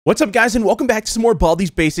What's up, guys, and welcome back to some more Baldi's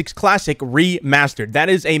Basics Classic Remastered. That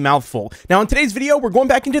is a mouthful. Now, in today's video, we're going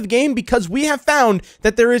back into the game because we have found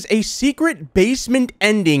that there is a secret basement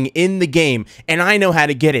ending in the game, and I know how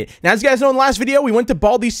to get it. Now, as you guys know, in the last video, we went to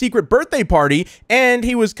Baldi's secret birthday party, and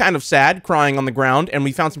he was kind of sad, crying on the ground, and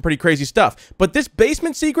we found some pretty crazy stuff. But this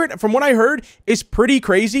basement secret, from what I heard, is pretty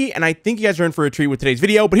crazy, and I think you guys are in for a treat with today's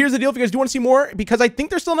video. But here's the deal: if you guys do want to see more, because I think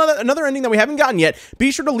there's still another ending that we haven't gotten yet, be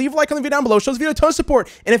sure to leave a like on the video down below. Show this video a ton of support.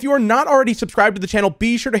 And if you are not already subscribed to the channel,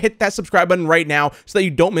 be sure to hit that subscribe button right now so that you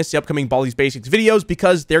don't miss the upcoming Baldi's Basics videos,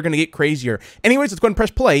 because they're going to get crazier. Anyways, let's go ahead and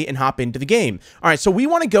press play and hop into the game. All right, so we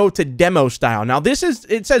want to go to demo style. Now, it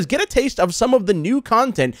says get a taste of some of the new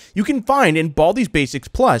content you can find in Baldi's Basics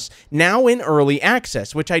Plus, now in early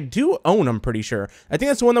access, which I do own, I'm pretty sure. I think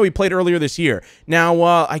that's the one that we played earlier this year. Now,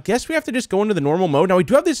 I guess we have to just go into the normal mode. Now, we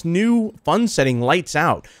do have this new fun setting, lights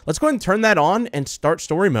out. Let's go ahead and turn that on and start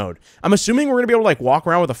story mode. I'm assuming we're going to be able to, like, walk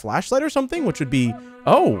around with a flashlight or something, which would be...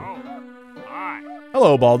 Oh. Hi.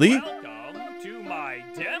 Hello, Baldi. Welcome to my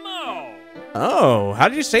demo. Oh, how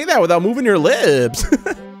did you say that without moving your lips?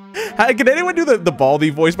 Can anyone do the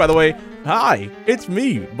Baldi voice, by the way? Hi, it's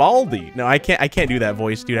me, Baldi. No, I can't do that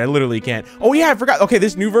voice, dude. I literally can't. Oh, yeah, I forgot. Okay,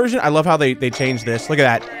 this new version, I love how they changed this. Look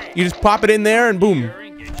at that. You just pop it in there and boom.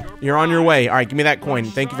 You're on your way. All right, give me that coin.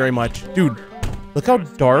 Thank you very much. Dude, look how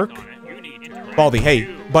dark. Baldi,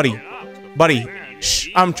 hey, buddy. Buddy. Shh,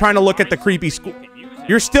 I'm trying to look at the creepy school.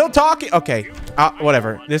 You're still talking? Okay,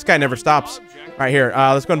 whatever. This guy never stops. All right, here.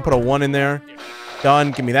 Let's go ahead and put a 1 in there.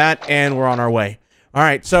 Done. Give me that, and we're on our way. All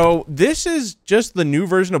right, so this is just the new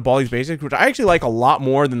version of Baldi's Basics, which I actually like a lot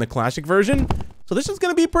more than the classic version. So this is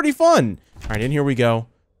going to be pretty fun. All right, in here we go.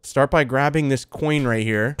 Start by grabbing this coin right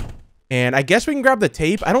here. And I guess we can grab the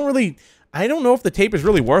tape. I don't know if the tape is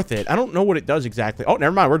really worth it. I don't know what it does exactly. Oh,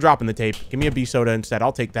 never mind. We're dropping the tape. Give me a B soda instead.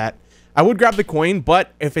 I'll take that. I would grab the coin,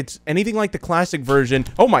 but if it's anything like the classic version,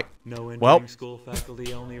 oh my, well, school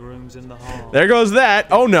faculty only rooms in the hall. There goes that.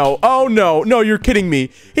 Oh no, oh no, no, you're kidding me.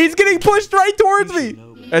 He's getting pushed right towards me.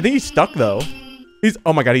 I think he's stuck though.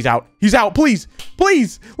 Oh my God, he's out. He's out, please,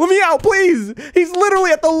 please, let me out, please. He's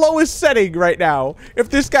literally at the lowest setting right now. If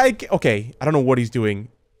this guy, okay, I don't know what he's doing.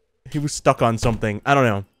 He was stuck on something, I don't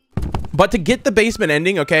know. But to get the basement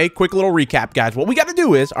ending, okay, quick little recap, guys. What we got to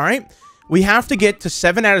do is, all right, we have to get to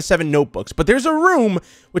 7 out of 7 notebooks, but there's a room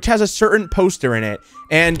which has a certain poster in it.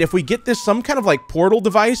 And if we get this some kind of like portal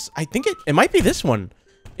device, I think it might be this one.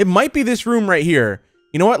 It might be this room right here.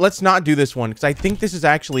 You know what? Let's not do this one because I think this is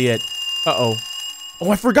actually it. Uh-oh.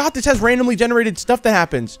 Oh, I forgot this has randomly generated stuff that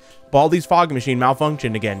happens. Baldi's fog machine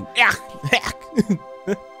malfunctioned again.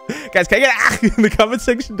 Guys, can I get in the comment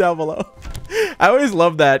section down below? I always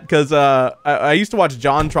love that because I used to watch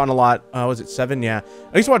JonTron a lot. Was it 7? Yeah.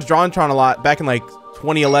 I used to watch JonTron a lot back in like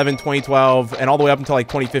 2011, 2012, and all the way up until like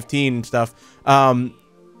 2015 and stuff. And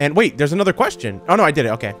wait, there's another question. Oh, no, I did it.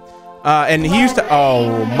 Okay. And he used to...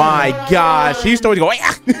 Oh, my gosh. He used to always go...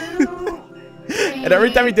 And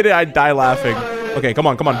every time he did it, I'd die laughing. Okay, come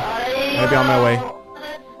on, come on. I'm gonna be on my way.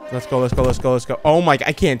 Let's go, let's go, let's go, let's go. Oh, my...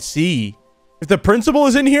 I can't see. If the principal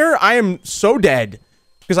is in here, I am so dead.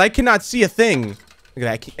 Because I cannot see a thing. Look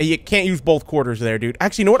at that. You can't use both quarters there, dude.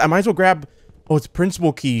 Actually, you know what? I might as well grab... Oh, it's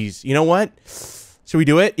principal keys. You know what? Should we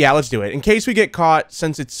do it? Yeah, let's do it. In case we get caught,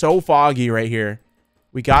 since it's so foggy right here,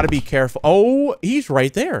 we got to be careful. Oh, he's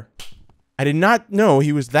right there. I did not know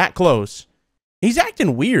he was that close. He's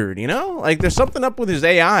acting weird, you know? Like, there's something up with his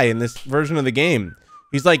AI in this version of the game.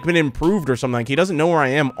 He's, like, been improved or something. Like, he doesn't know where I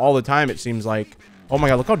am all the time, it seems like. Oh my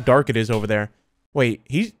God, look how dark it is over there. Wait,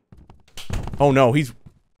 he's... Oh no, he's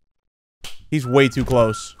way too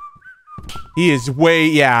close. He is way...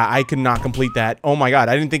 Yeah, I could not complete that. Oh my God,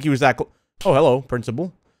 I didn't think he was that close. Oh, hello,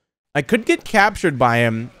 principal. I could get captured by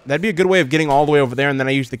him. That'd be a good way of getting all the way over there, and then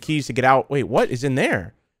I use the keys to get out. Wait, what is in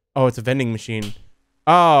there? Oh, it's a vending machine.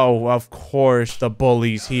 Oh, of course, the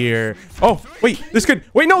bully's here. Oh, wait, this could...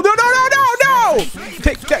 Wait, no, no, no, no, no, no!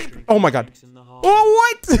 Take... Oh my God.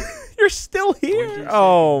 Oh, what? You're still here?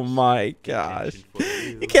 Oh my gosh.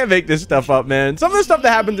 You can't make this stuff up, man. Some of the stuff that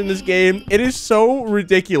happens in this game, it is so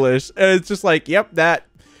ridiculous. And it's just like, yep, that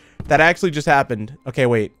actually just happened. Okay,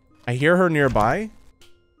 wait. I hear her nearby.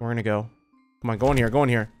 We're gonna go. Come on, go in here, go in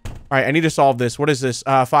here. All right, I need to solve this. What is this?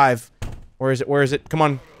 5. Where is it? Where is it? Come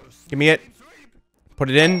on. Give me it. Put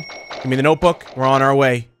it in. Give me the notebook. We're on our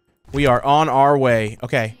way. We are on our way.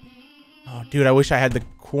 Okay. Oh, dude, I wish I had the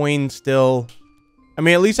coin still. I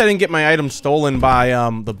mean, at least I didn't get my item stolen by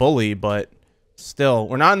the bully, but still,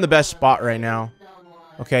 we're not in the best spot right now.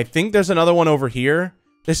 Okay, I think there's another one over here.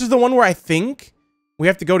 This is the one where I think we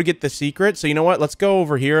have to go to get the secret. So you know what? Let's go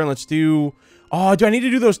over here and let's do... Oh, do I need to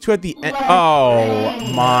do those 2 at the end? Oh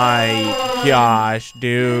my gosh,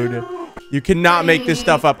 dude. You cannot make this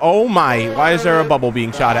stuff up. Oh my. Why is there a bubble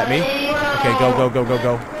being shot at me? Okay, go, go, go, go,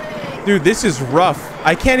 go. Dude, this is rough.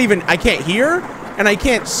 I can't hear and I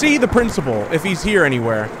can't see the principal if he's here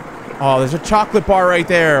anywhere. Oh, there's a chocolate bar right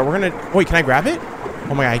there. We're gonna, wait, can I grab it?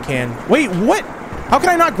 Oh my God, I can. Wait, what? How can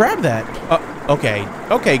I not grab that? Okay.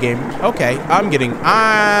 Okay, game. Okay, I'm getting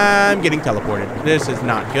teleported. This is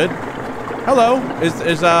not good. Hello.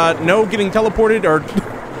 Is no getting teleported or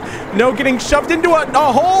no getting shoved into a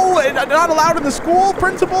hole and not allowed in the school,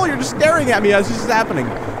 principal? You're just staring at me as this is happening.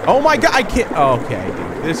 Oh my God, I can't. Okay,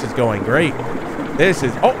 dude, this is going great. This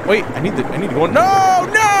is, oh wait, I need to go in. No,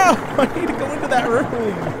 I need to go into that room.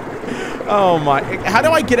 Oh my, how do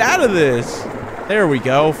I get out of this? There we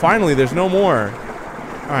go. Finally, there's no more.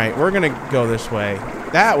 All right, we're gonna go this way.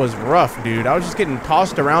 That was rough, dude. I was just getting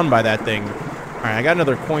tossed around by that thing. All right, I got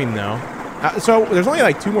another coin though. So there's only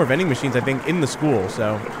like 2 more vending machines, I think, in the school.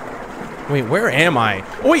 So wait, where am I?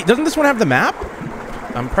 Oh wait, doesn't this one have the map?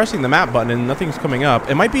 I'm pressing the map button and nothing's coming up.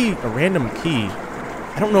 It might be a random key.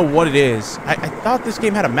 I don't know what it is. I thought this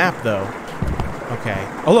game had a map though. Okay.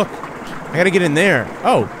 Oh look, I gotta get in there.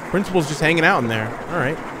 Oh, principal's just hanging out in there. All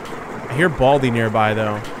right. I hear Baldi nearby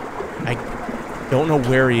though. I don't know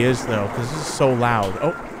where he is though, because this is so loud.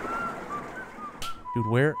 Oh, dude,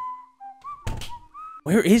 where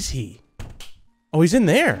is he? Oh, he's in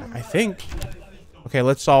there, I think. Okay,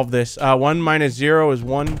 let's solve this. 1 minus 0 is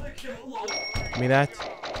 1. Give me that.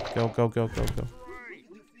 Go, go, go, go, go.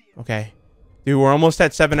 Okay. Dude, we're almost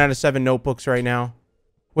at 7 out of 7 notebooks right now.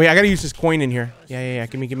 Wait, I gotta use this coin in here. Yeah.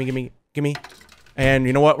 Give me. And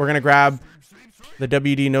you know what? We're gonna grab the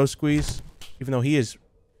WD no squeeze. Even though he is...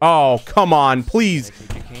 Oh, come on. Please.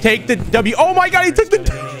 Take the W... Oh my God, he took the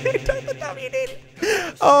WD.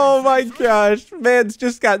 Oh my gosh. Man's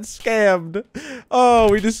just got scammed.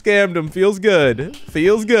 Oh, we just scammed him. Feels good.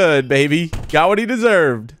 Feels good, baby. Got what he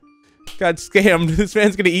deserved. Got scammed. This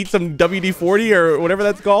man's gonna eat some WD-40 or whatever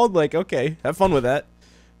that's called. Like, okay. Have fun with that.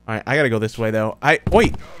 All right, I gotta go this way though.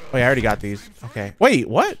 Wait, I already got these. Okay. Wait,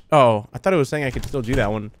 what? Oh, I thought it was saying I could still do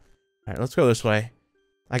that one. All right, let's go this way.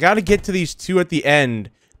 I gotta get to these 2 at the end.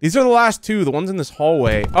 These are the last 2, the ones in this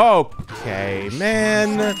hallway. Okay,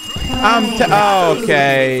 man.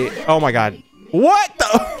 Okay. Oh my God. What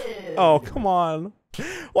the? Oh, come on.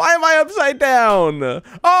 Why am I upside down?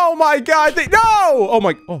 Oh my God. No. Oh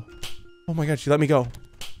my God. She let me go.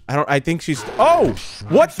 I think she's. Oh,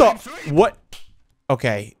 what the? What?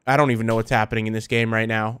 Okay. I don't even know what's happening in this game right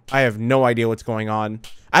now. I have no idea what's going on.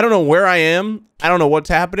 I don't know where I am. I don't know what's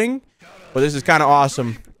happening, but this is kind of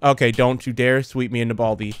awesome. Okay, don't you dare sweep me into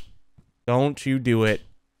Baldi. Don't you do it.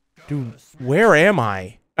 Dude, where am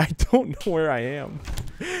I? I don't know where I am.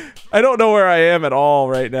 I don't know where I am at all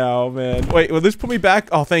right now, man. Wait, will this put me back?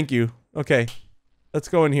 Oh, thank you. Okay, let's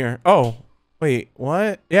go in here. Oh, wait,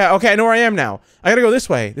 what? Yeah, okay, I know where I am now. I gotta go this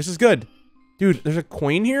way. This is good. Dude, there's a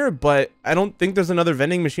coin here, but I don't think there's another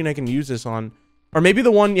vending machine I can use this on. Or maybe the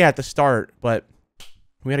one, yeah, at the start, but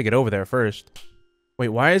we gotta get over there first. Wait,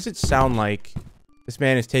 why does it sound like this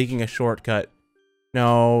man is taking a shortcut?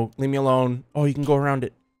 No, leave me alone. Oh, you can go around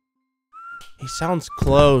it. He sounds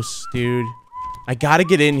close, dude. I gotta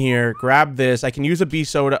get in here, grab this. I can use a B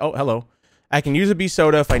soda. Oh, hello. I can use a B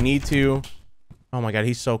soda if I need to. Oh my God,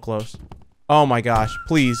 he's so close. Oh my gosh,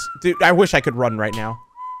 please. Dude, I wish I could run right now.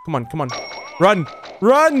 Come on, come on. Run!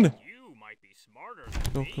 Run! You might be smarter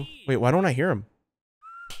than Go. Wait, why don't I hear him?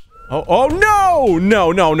 Oh, no!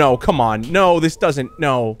 No. Come on. No, this doesn't.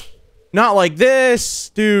 No. Not like this,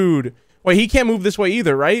 dude. Wait, he can't move this way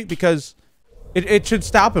either, right? Because it should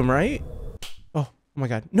stop him, right? Oh my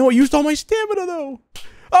God. No, I used all my stamina though.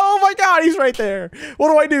 Oh my God, he's right there. What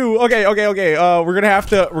do I do? Okay. We're gonna have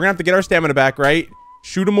to get our stamina back, right?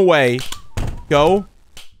 Shoot him away. Go.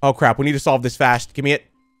 Oh crap, we need to solve this fast. Give me it.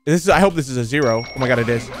 I hope this is a 0. Oh my God, it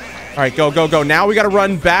is. All right, go. Now we gotta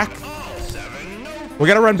run back. We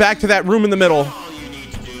gotta run back to that room in the middle.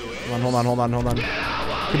 Hold on.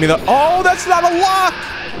 Give me the... Oh, that's not a lock!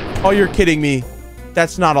 Oh, you're kidding me.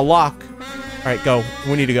 That's not a lock. All right, go.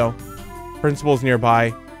 We need to go. Principal's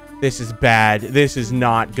nearby. This is bad. This is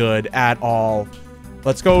not good at all.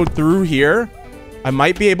 Let's go through here. I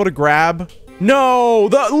might be able to grab... No!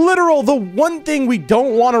 The one thing we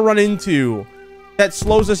don't want to run into. That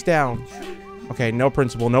slows us down. Okay, no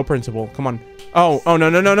principal. Come on. Oh, no.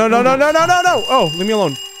 Oh, leave me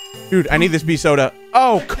alone. Dude, I need this B soda.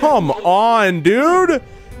 Oh, come on, dude.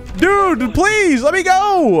 Dude, please, let me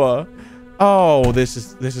go. Oh, this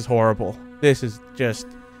is horrible. This is just...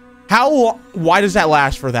 Why does that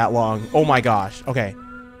last for that long? Oh my gosh. Okay.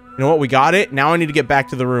 You know what? We got it. Now I need to get back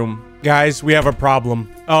to the room. Guys, we have a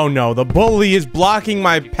problem. Oh no, the bully is blocking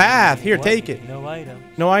my path. Here, take it. No item.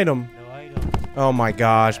 No item. No item. Oh my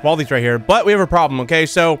gosh, Baldi's right here. But we have a problem, okay?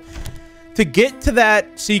 So, to get to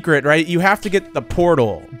that secret, right, you have to get the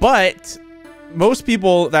portal. But most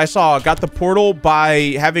people that I saw got the portal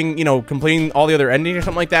by having, you know, completing all the other endings or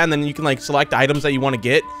something like that, and then you can, like, select items that you want to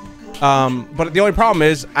get. But the only problem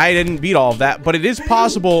is I didn't beat all of that. But it is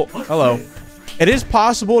possible... Hello. It is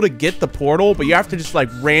possible to get the portal, but you have to just, like,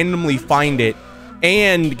 randomly find it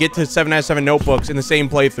and get to 7 out of 7 notebooks in the same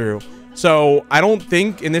playthrough. So, I don't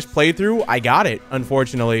think in this playthrough I got it,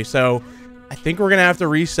 unfortunately. So, I think we're going to have to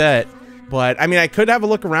reset. But, I mean, I could have a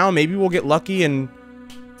look around. Maybe we'll get lucky and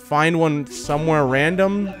find one somewhere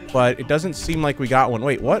random. But it doesn't seem like we got one.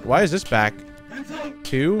 Wait, what? Why is this back?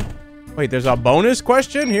 2? Wait, there's a bonus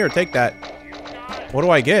question? Here, take that. What do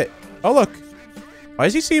I get? Oh, look. Why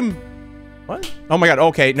does he seem... What? Oh my god,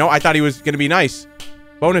 okay. No, I thought he was gonna be nice.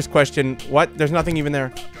 Bonus question. What? There's nothing even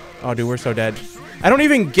there. Oh, dude, we're so dead. I don't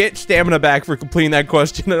even get stamina back for completing that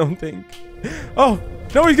question, I don't think. Oh,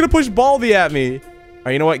 no, he's gonna push Baldi at me. All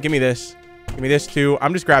right, you know what? Give me this. Give me this too.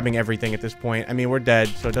 I'm just grabbing everything at this point. I mean, we're dead,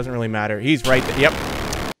 so it doesn't really matter. He's right there. Yep.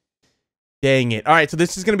 Dang it. All right, so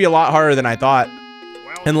this is gonna be a lot harder than I thought.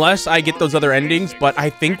 Unless I get those other endings, but I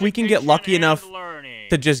think we can get lucky enough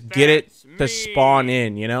to just get it to spawn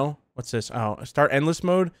in, you know? What's this? Oh, start endless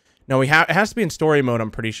mode? No, it has to be in story mode, I'm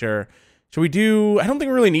pretty sure. Should we do... I don't think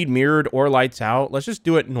we really need mirrored or lights out. Let's just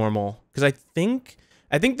do it normal. Because I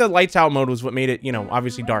think the lights out mode was what made it, you know,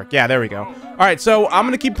 obviously dark. Yeah, there we go. All right, so I'm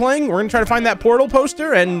going to keep playing. We're going to try to find that portal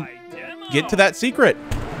poster and get to that secret.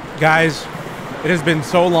 Guys, it has been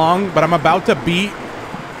so long, but I'm about to beat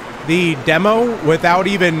the demo without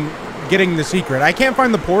even getting the secret. I can't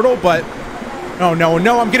find the portal, but... Oh, no,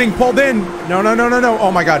 no, I'm getting pulled in. No, no, no, no, no.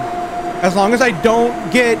 Oh, my God. As long as I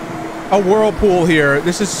don't get a whirlpool here.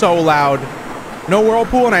 This is so loud. No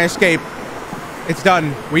whirlpool and I escape. It's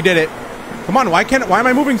done. We did it. Come on, why am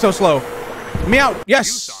I moving so slow? Let me out.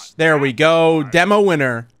 Yes. There we go. Demo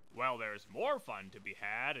winner. Well, there's more fun to be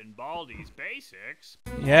had in Baldi's Basics.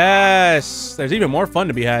 Yes. There's even more fun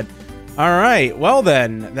to be had. All right. Well,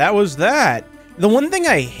 then, that was that. The one thing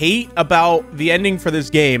I hate about the ending for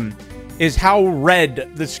this game is how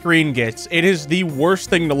red the screen gets. It is the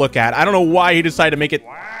worst thing to look at. I don't know why he decided to make it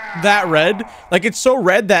that red. Like, it's so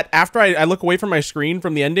red that after I look away from my screen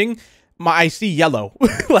from the ending, I see yellow.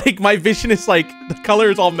 Like, my vision is like, the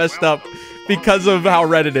color is all messed up because of how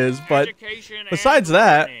red it is. But besides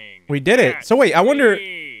that, we did it. So wait, I wonder,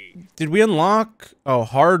 did we unlock, oh,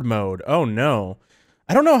 hard mode? Oh no.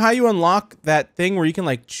 I don't know how you unlock that thing where you can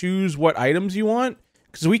like choose what items you want.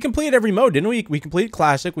 Because we completed every mode, didn't we? We completed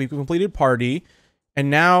Classic, we completed Party, and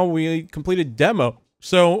now we completed Demo.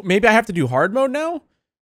 So maybe I have to do hard mode now?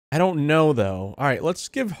 I don't know, though. All right, let's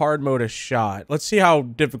give hard mode a shot. Let's see how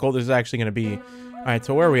difficult this is actually going to be. All right,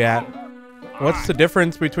 so where are we at? What's the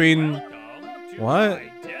difference between... What?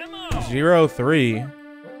 0, 3.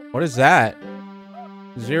 What is that?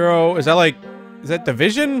 0... Is that like... Is that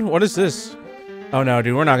Division? What is this? Oh, no,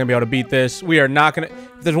 dude. We're not going to be able to beat this. We are not going to...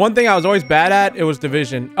 If there's one thing I was always bad at, it was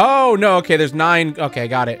Division. Oh, no. Okay, there's 9. Okay,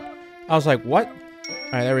 got it. I was like, what? All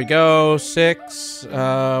right, there we go. 6.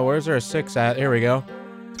 Where's there a 6 at? Here we go.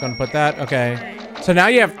 Gonna put that. Okay. So now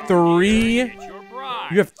you have 3.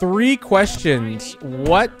 You have 3 questions.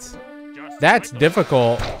 What? That's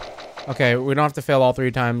difficult. Okay, we don't have to fail all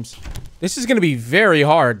 3 times. This is gonna be very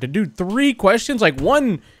hard to do 3 questions. Like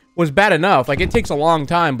 1 was bad enough. Like it takes a long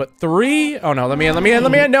time, but 3. Oh no! Let me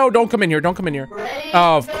in. No! Don't come in here. Don't come in here.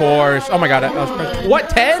 Oh, of course. Oh my God. What?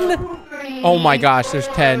 10? Oh my gosh. There's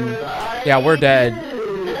 10. Yeah, we're dead.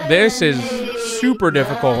 This is super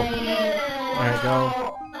difficult. All right, go.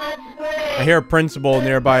 I hear a principal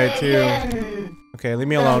nearby too. Okay, leave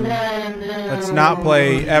me alone. Let's not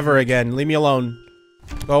play ever again. Leave me alone.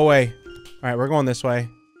 Go away. All right, we're going this way.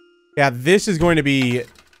 Yeah, this is going to be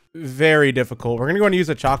very difficult. We're going to go and use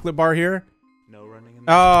a chocolate bar here. No running in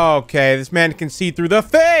Oh, okay, this man can see through the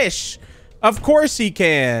fish. Of course he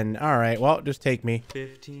can. All right, well, just take me.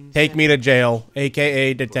 Take me to jail,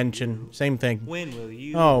 aka detention. Same thing. When will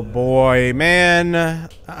you? Oh boy, man.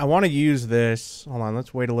 I want to use this. Hold on,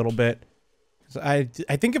 let's wait a little bit. I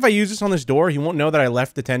think if I use this on this door, he won't know that I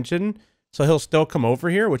left detention. So he'll still come over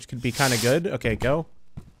here, which could be kind of good. Okay, go.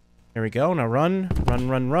 There we go. Now run. Run,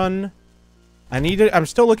 run, run. I'm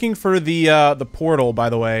still looking for the portal, by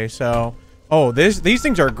the way. So, oh, these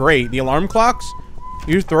things are great. The alarm clocks,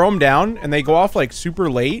 you just throw them down and they go off like super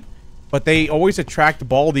late, but they always attract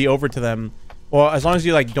Baldi over to them. Well, as long as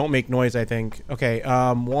you like don't make noise, I think. Okay,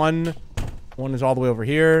 one is all the way over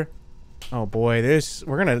here. Oh boy,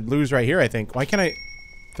 we're gonna lose right here, I think. Why can't I?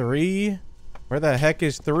 3? Where the heck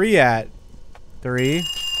is 3 at? 3.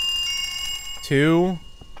 2.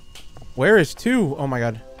 Where is 2? Oh my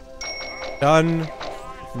god. Done.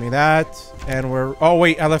 Give me that. And we're... Oh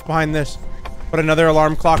wait, I left behind this. Put another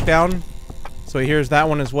alarm clock down. So here's that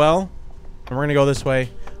one as well. And we're gonna go this way.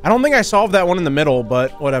 I don't think I solved that one in the middle,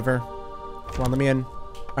 but whatever. Come on, let me in.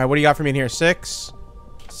 Alright, what do you got for me in here? 6.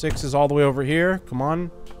 6 is all the way over here. Come on.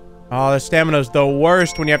 Oh, the stamina's the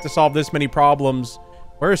worst when you have to solve this many problems.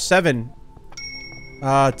 Where's 7?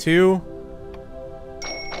 2.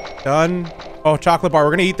 Done. Oh, chocolate bar.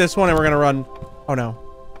 We're gonna eat this one and we're gonna run. Oh no.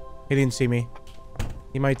 He didn't see me.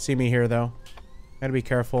 He might see me here though. Gotta be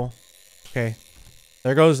careful. Okay.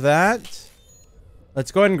 There goes that.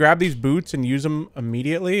 Let's go ahead and grab these boots and use them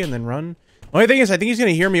immediately and then run. The only thing is I think he's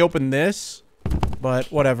gonna hear me open this.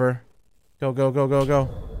 But whatever. Go, go, go, go, go.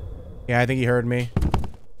 Yeah, I think he heard me.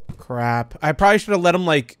 Crap. I probably should have let him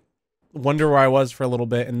like wonder where I was for a little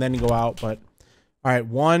bit and then go out, but all right,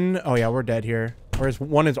 1. Oh yeah, we're dead here. Whereas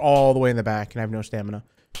 1 is all the way in the back and I have no stamina.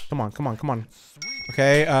 Come on, come on, come on.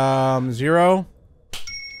 Okay, 0.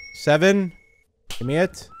 7. Give me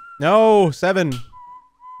it. No, 7.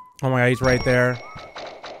 Oh my god, he's right there.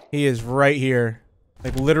 He is right here.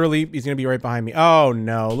 Like literally, he's gonna be right behind me. Oh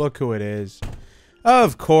no, look who it is.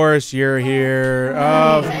 Of course you're here.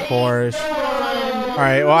 Of course. All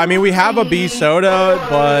right, well, I mean, we have a B soda,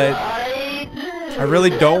 but I really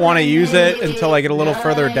don't want to use it until I get a little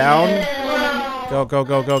further down. Go, go,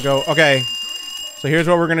 go, go, go. Okay. So here's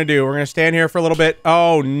what we're going to do. We're going to stand here for a little bit.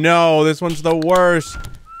 Oh, no. This one's the worst.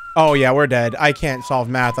 Oh, yeah, we're dead. I can't solve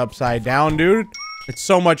math upside down, dude. It's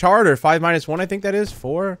so much harder. 5 minus 1, I think that is.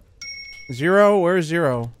 4. 0. Where's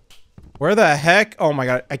 0? Where the heck? Oh, my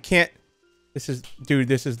God. I can't. This is... Dude,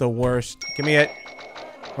 this is the worst. Give me it.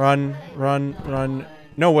 Run, run, run.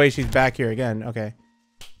 No way she's back here again. Okay.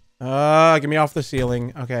 Get me off the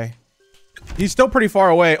ceiling. Okay. He's still pretty far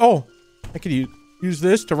away. Oh, I could use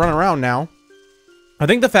this to run around now. I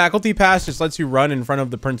think the faculty pass just lets you run in front of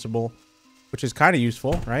the principal, which is kind of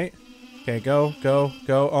useful, right? Okay, go, go,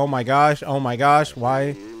 go. Oh my gosh. Oh my gosh.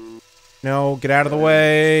 Why? No, get out of the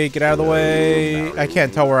way. Get out of the way. I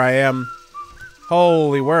can't tell where I am.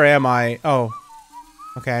 Holy, where am I? Oh.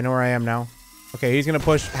 Okay, I know where I am now. Okay, he's gonna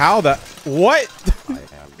push. How the... What?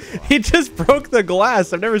 He just broke the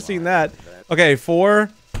glass. I've never seen that. Okay, 4.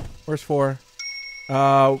 Where's 4?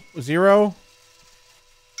 0.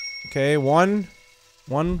 Okay, 1.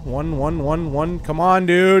 1, 1, 1, 1, 1. Come on,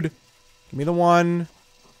 dude. Give me the 1.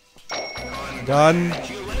 Done.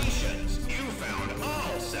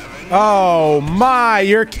 Oh my,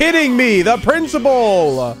 you're kidding me. The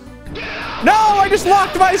principal. No, I just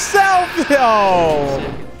locked myself.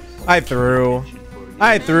 Oh. I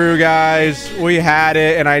threw, guys. We had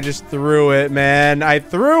it, and I just threw it, man. I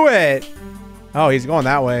threw it. Oh, he's going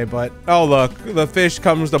that way, but... Oh, look. The fish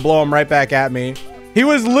comes to blow him right back at me. He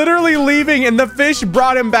was literally leaving, and the fish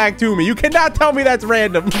brought him back to me. You cannot tell me that's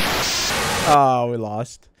random. Oh, we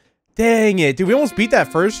lost. Dang it. Dude, we almost beat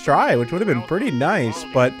that first try, which would have been pretty nice,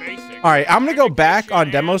 but... All right, I'm going to go back on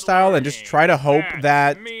demo style and just try to hope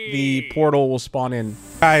that the portal will spawn in.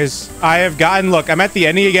 Guys, I have gotten... Look, I'm at the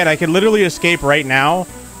ending again. I can literally escape right now,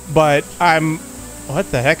 but I'm... What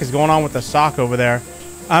the heck is going on with the sock over there?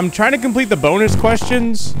 I'm trying to complete the bonus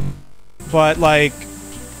questions, but, like,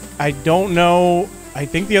 I don't know. I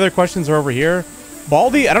think the other questions are over here.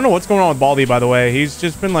 Baldi, I don't know what's going on with Baldi, by the way. He's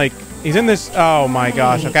just been, like... He's in this... Oh, my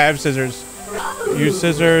gosh. Okay, I have scissors. Use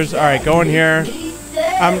scissors. All right, go in here.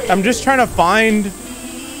 I'm just trying to find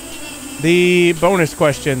the bonus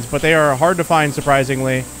questions, but they are hard to find,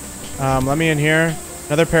 surprisingly. Let me in here.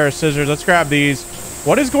 Another pair of scissors. Let's grab these.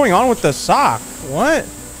 What is going on with the sock? What?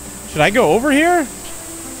 Should I go over here?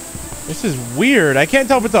 This is weird. I can't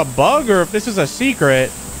tell if it's a bug or if this is a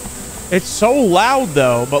secret. It's so loud,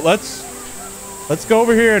 though. But let's go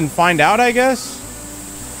over here and find out, I guess.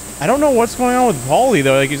 I don't know what's going on with Baldi,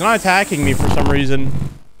 though. Like, he's not attacking me for some reason.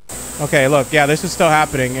 Okay, look. Yeah, this is still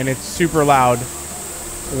happening, and it's super loud.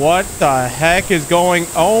 What the heck is going...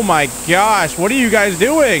 Oh, my gosh. What are you guys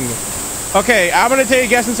doing? Okay, I'm going to take a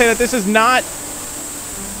guess and say that this is not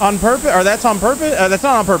on purpose. Or that's on purpose? That's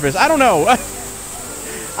not on purpose. I don't know.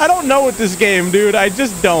 I don't know with this game, dude. I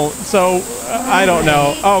just don't. So, I don't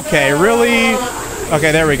know. Okay, really?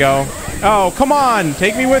 Okay, there we go. Oh, come on.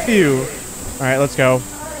 Take me with you. All right, let's go.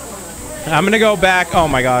 I'm going to go back. Oh,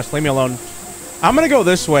 my gosh. Leave me alone. I'm going to go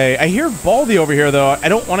this way. I hear Baldi over here, though. I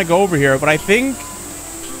don't want to go over here, but I think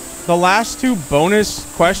the last two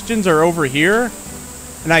bonus questions are over here.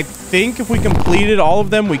 And I think if we completed all of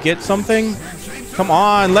them, we get something. Come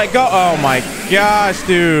on, let go. Oh my gosh,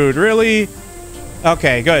 dude. Really?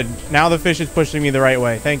 Okay, good. Now the fish is pushing me the right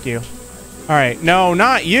way. Thank you. All right. No,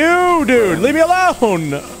 not you, dude. Leave me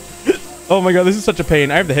alone. Oh my god, this is such a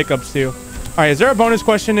pain. I have the hiccups too. All right, is there a bonus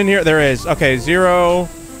question in here? There is. Okay, 0.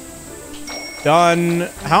 Done.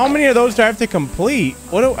 How many of those do I have to complete?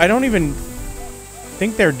 I don't even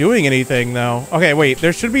think they're doing anything though. Okay, wait.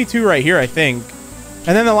 There should be 2 right here, I think.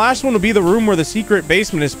 And then the last one will be the room where the secret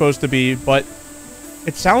basement is supposed to be, but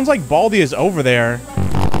it sounds like Baldi is over there.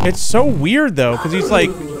 It's so weird though, because he's like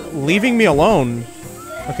leaving me alone.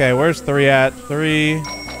 Okay, where's 3 at? 3.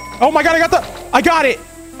 Oh my god, I got it!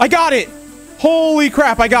 I got it! Holy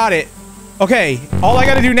crap, I got it! Okay, all I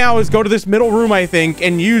gotta do now is go to this middle room, I think,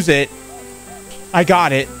 and use it. I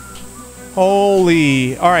got it.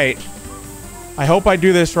 Holy... Alright. I hope I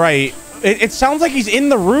do this right. It sounds like he's in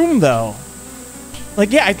the room, though.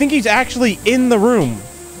 Like, yeah, I think he's actually in the room.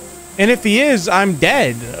 And if he is, I'm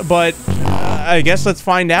dead. But I guess let's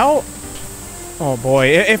find out. Oh, boy.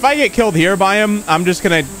 If I get killed here by him, I'm just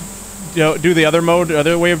gonna do the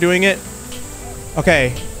other way of doing it.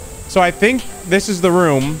 Okay. So I think this is the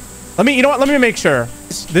room. You know what? Let me make sure.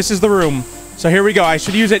 This is the room. So here we go. I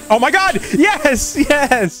should use it. Oh my god! Yes!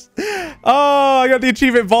 Yes! Oh, I got the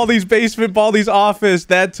achievement. Baldi's basement, Baldi's office.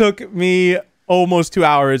 That took me almost 2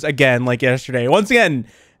 hours again, like yesterday. Once again,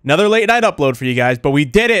 another late night upload for you guys, but we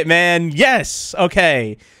did it, man. Yes!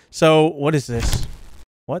 Okay. So, what is this?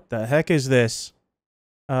 What the heck is this?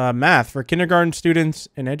 Math for kindergarten students,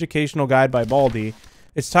 an educational guide by Baldi.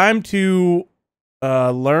 It's time to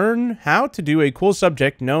learn how to do a cool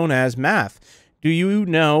subject known as math. Do you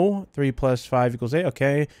know 3 + 5 = 8?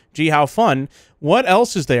 Okay. Gee, how fun. What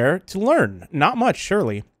else is there to learn? Not much,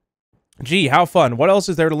 surely. Gee, how fun. What else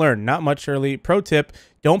is there to learn? Not much, surely. Pro tip,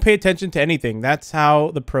 don't pay attention to anything. That's how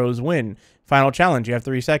the pros win. Final challenge, you have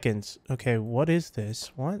 3 seconds. Okay, what is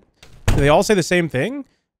this? What? Do they all say the same thing?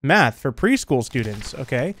 Math for preschool students.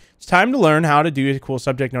 Okay. It's time to learn how to do a cool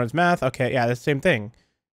subject known as math. Okay, yeah, that's the same thing.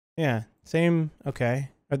 Yeah, same. Okay.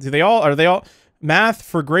 Are they all math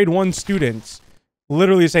for grade 1 students?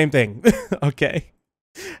 Literally the same thing. Okay.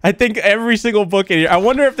 I think every single book in here. I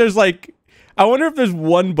wonder if there's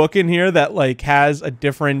one book in here that like has a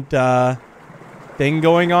different thing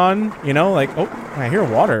going on, you know, like, oh, I hear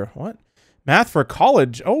water. What? Math for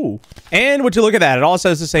college. Oh. And would you look at that? It all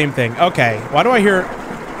says the same thing. Okay. Why do I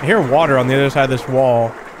hear water on the other side of this wall?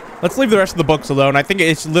 Let's leave the rest of the books alone. I think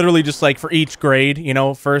it's literally just like for each grade, you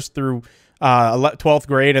know, 1st through 12th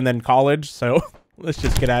grade and then college. So let's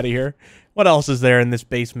just get out of here. What else is there in this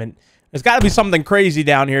basement? There's got to be something crazy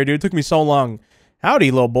down here, dude. It took me so long. Howdy,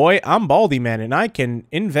 little boy. I'm Baldi Man, and I can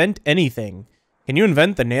invent anything. Can you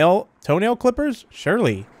invent the toenail clippers?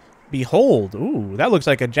 Surely. Behold. Ooh, that looks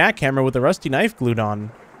like a jackhammer with a rusty knife glued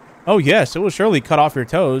on. Oh, yes. It will surely cut off your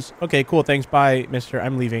toes. Okay, cool. Thanks. Bye, mister.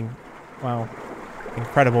 I'm leaving. Wow.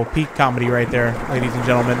 Incredible. Peak comedy right there, ladies and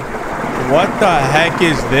gentlemen. What the heck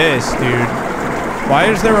is this, dude? Why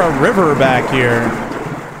is there a river back here?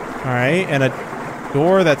 All right, and a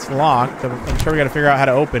door that's locked. I'm sure we got to figure out how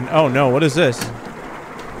to open. Oh, no. What is this?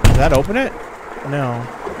 Does that open it? No.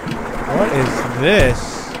 What is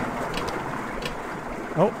this?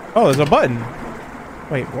 Oh, there's a button.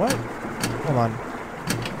 Wait, what? Hold on.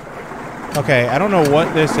 Okay, I don't know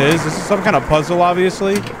what this is. This is some kind of puzzle,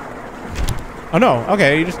 obviously. Oh, no.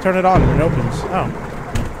 Okay, you just turn it on and it opens.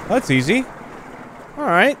 Oh. That's easy. All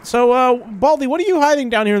right. So, Baldi, what are you hiding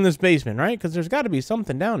down here in this basement, right? Because there's got to be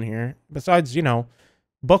something down here besides, you know,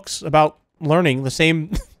 books about learning the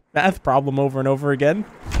same math problem over and over again.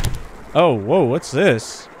 Oh, whoa, what's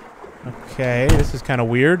this? Okay, this is kind of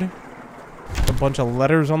weird. A bunch of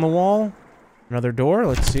letters on the wall. Another door.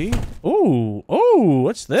 Let's see. Ooh,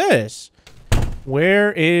 what's this?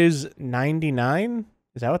 Where is 99?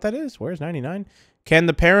 Is that what that is? Where's 99? Can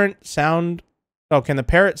the parrot sound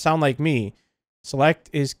like me? Select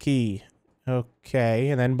is key. Okay,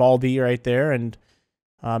 and then Baldi right there, and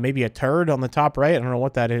maybe a turd on the top right. I don't know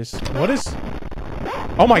what that is. What is?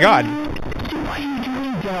 Oh my god! What are you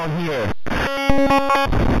doing down here?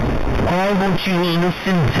 Why won't you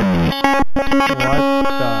listen to me? What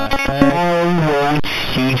the heck? Why won't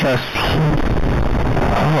you just...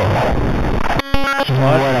 Oh. You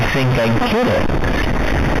know what? I think I get it.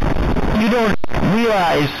 You don't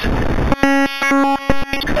realize...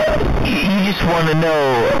 You just want to know...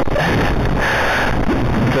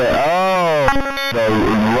 The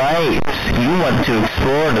rights. You want to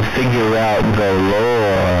explore to figure out the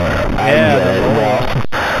lore. Yeah,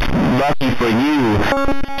 lucky for you.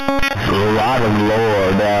 A lot of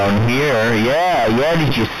lore down here. Yeah,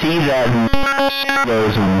 did you see that in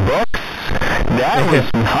those books? That was,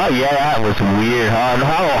 yeah, that was weird, huh?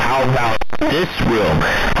 How about this room?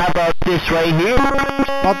 How about this right here?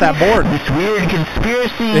 About that board. This weird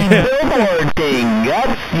conspiracy billboard thing.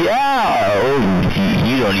 That's, yeah. Oh,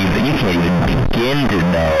 you can't even begin to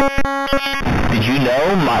know. Did you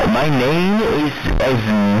know my name is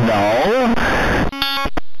NULL?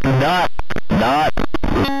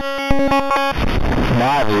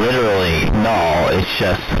 Not literally NULL. It's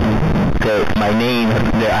just that my name,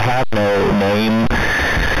 I have no name.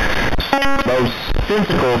 Most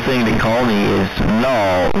physical thing to call me is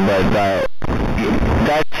NULL, but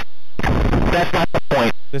that's not the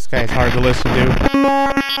point. This guy's hard to listen to.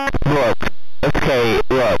 Look,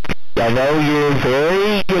 I know you're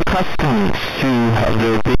very accustomed to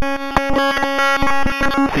other people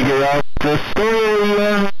figure out the story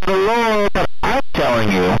and the lore, but I'm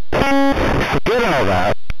telling you, forget all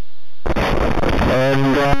that,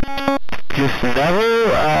 and just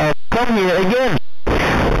never come here again.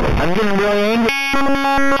 I'm getting really angry.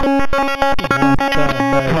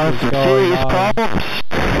 Cause some serious problems.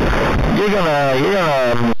 You're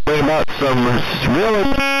gonna bring about some really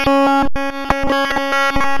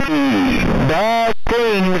bad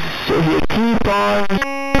things if you keep on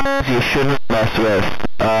you shouldn't mess with.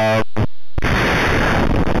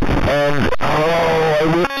 And I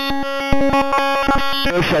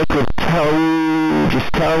wish I could just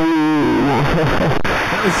tell you.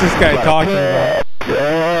 What's this guy talking about?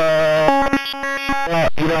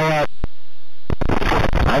 You know what?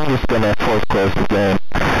 I'm just gonna force close the game.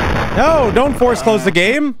 No, don't force close the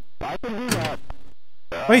game. I can do that.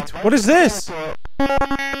 Wait, what is this?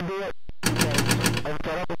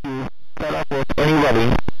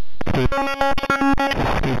 Anybody.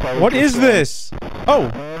 What is this?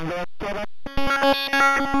 Oh.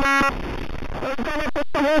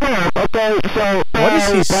 Okay, so What is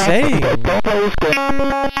he saying? Don't play this game.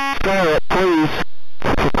 Destroy it, please.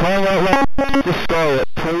 For crying out loud, destroy it.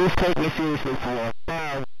 Please take me seriously for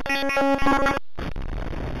it.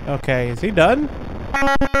 Okay, is he done?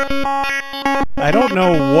 I don't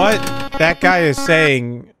know what that guy is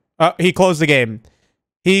saying. He closed the game.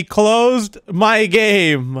 He closed my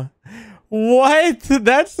game. What?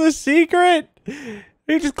 That's the secret?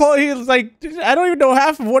 He just closed. He was like, I don't even know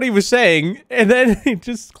half of what he was saying, and then he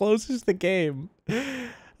just closes the game.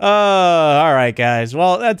 All right, guys.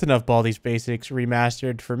 Well, that's enough Baldi's Basics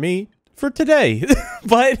Remastered for me for today.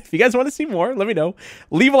 But if you guys want to see more, let me know.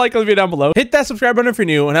 Leave a like on the video down below. Hit that subscribe button if you're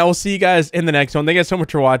new, and I will see you guys in the next one. Thank you guys so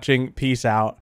much for watching. Peace out.